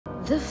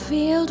The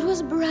field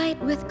was bright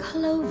with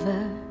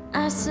clover.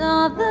 I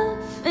saw the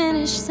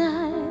finish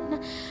sign.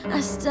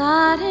 I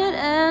started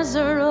as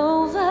a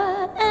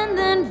rover, and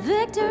then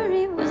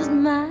victory was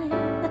mine.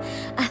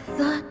 I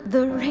thought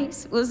the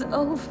race was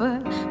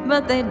over,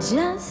 but they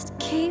just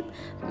keep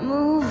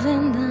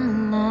moving the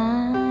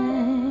line.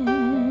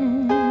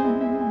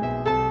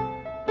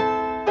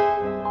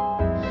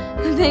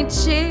 They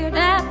cheered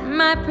at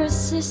my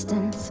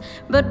persistence,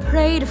 but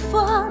prayed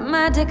for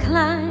my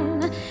decline.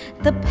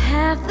 The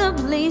path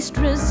of least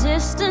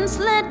resistance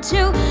led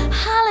to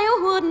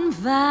Hollywood and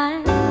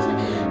Vine.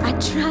 I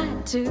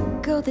tried to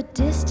go the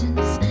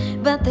distance,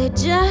 but they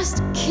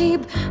just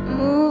keep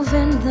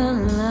moving the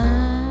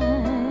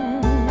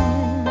line.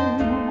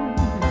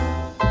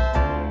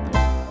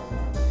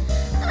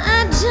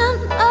 I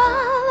jumped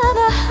all of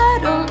the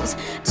hurdles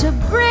to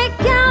break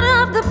out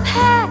of the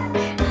pack.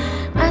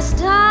 I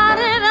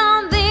started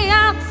on the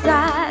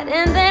outside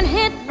and then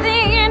hit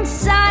the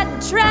inside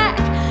track.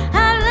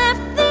 I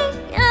left the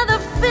other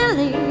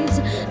fillies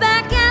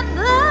back at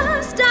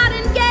the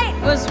starting gate.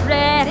 Was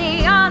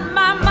ready on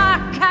my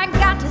mark. I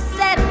got to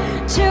set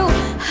to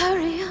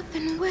hurry up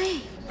and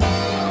wait.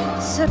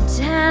 So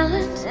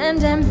talent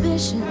and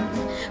ambition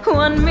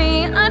won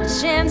me a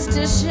chance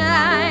to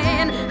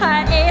shine.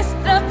 I aced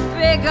the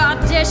big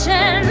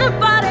audition,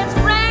 but it's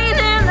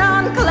raining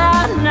on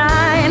cloud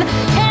nine.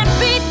 Can't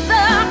beat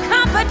the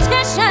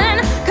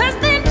competition, 'cause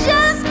they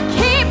just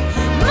keep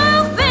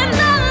moving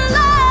the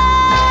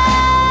line.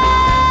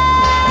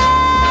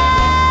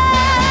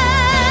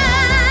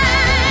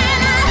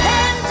 I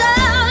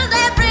handled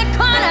every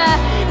corner,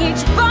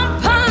 each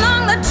bump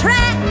along the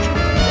track.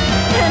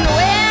 And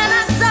when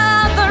I saw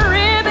the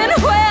ribbon,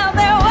 well,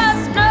 there was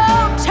no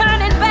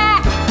turning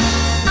back.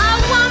 I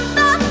won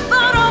the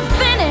photo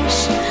finish,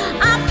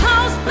 I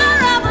posed for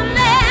other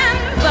men.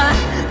 But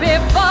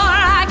before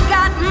I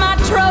got my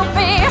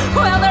trophy,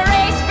 well, the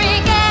race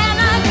began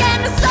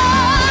again. So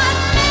I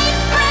made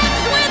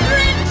friends with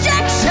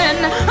rejection,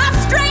 I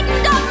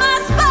straightened up my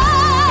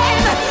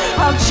spine.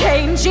 I'll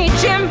change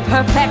each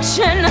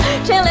imperfection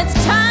till it's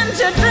time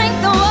to drink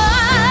the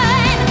wine.